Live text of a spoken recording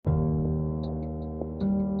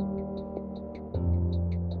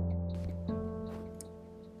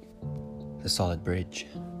The solid bridge.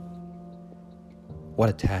 What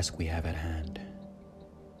a task we have at hand.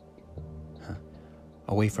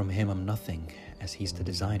 Away from him I'm nothing, as he's the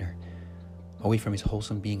designer. Away from his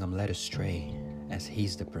wholesome being I'm led astray, as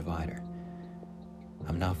he's the provider.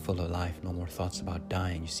 I'm now full of life, no more thoughts about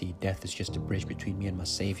dying. You see, death is just a bridge between me and my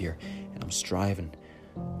Savior, and I'm striving.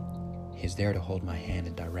 He's there to hold my hand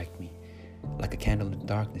and direct me. Like a candle in the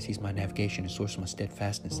darkness, he's my navigation and source of my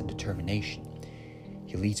steadfastness and determination.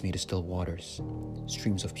 He leads me to still waters,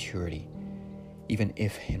 streams of purity. Even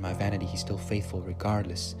if in my vanity he's still faithful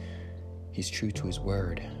regardless, he's true to his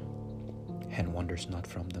word and wanders not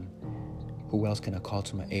from them. Who else can I call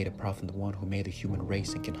to my aid apart from the one who made the human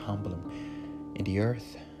race and can humble him? In the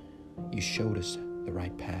earth, you showed us the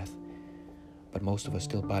right path, but most of us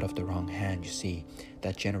still bite off the wrong hand. You see,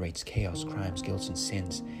 that generates chaos, crimes, guilt, and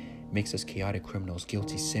sins, makes us chaotic criminals,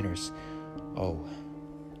 guilty sinners. Oh,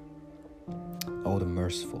 the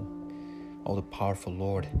merciful, oh, the powerful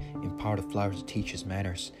Lord, empower the flowers to teach us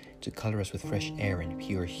manners, to color us with fresh air and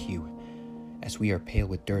pure hue, as we are pale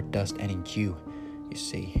with dirt, dust, and in dew. You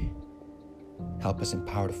see, help us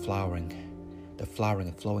empower the flowering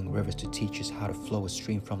and flowing rivers to teach us how to flow a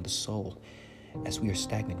stream from the soul, as we are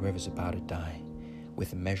stagnant rivers about to die,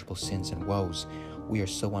 with immeasurable sins and woes. We are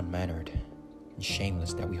so unmannered and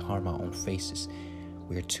shameless that we harm our own faces.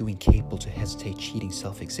 We are too incapable to hesitate cheating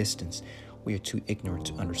self-existence. We are too ignorant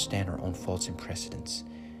to understand our own faults and precedents.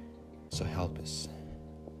 So help us.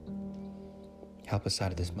 Help us out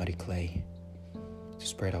of this muddy clay, to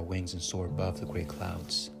spread our wings and soar above the great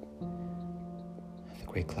clouds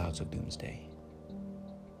of doomsday.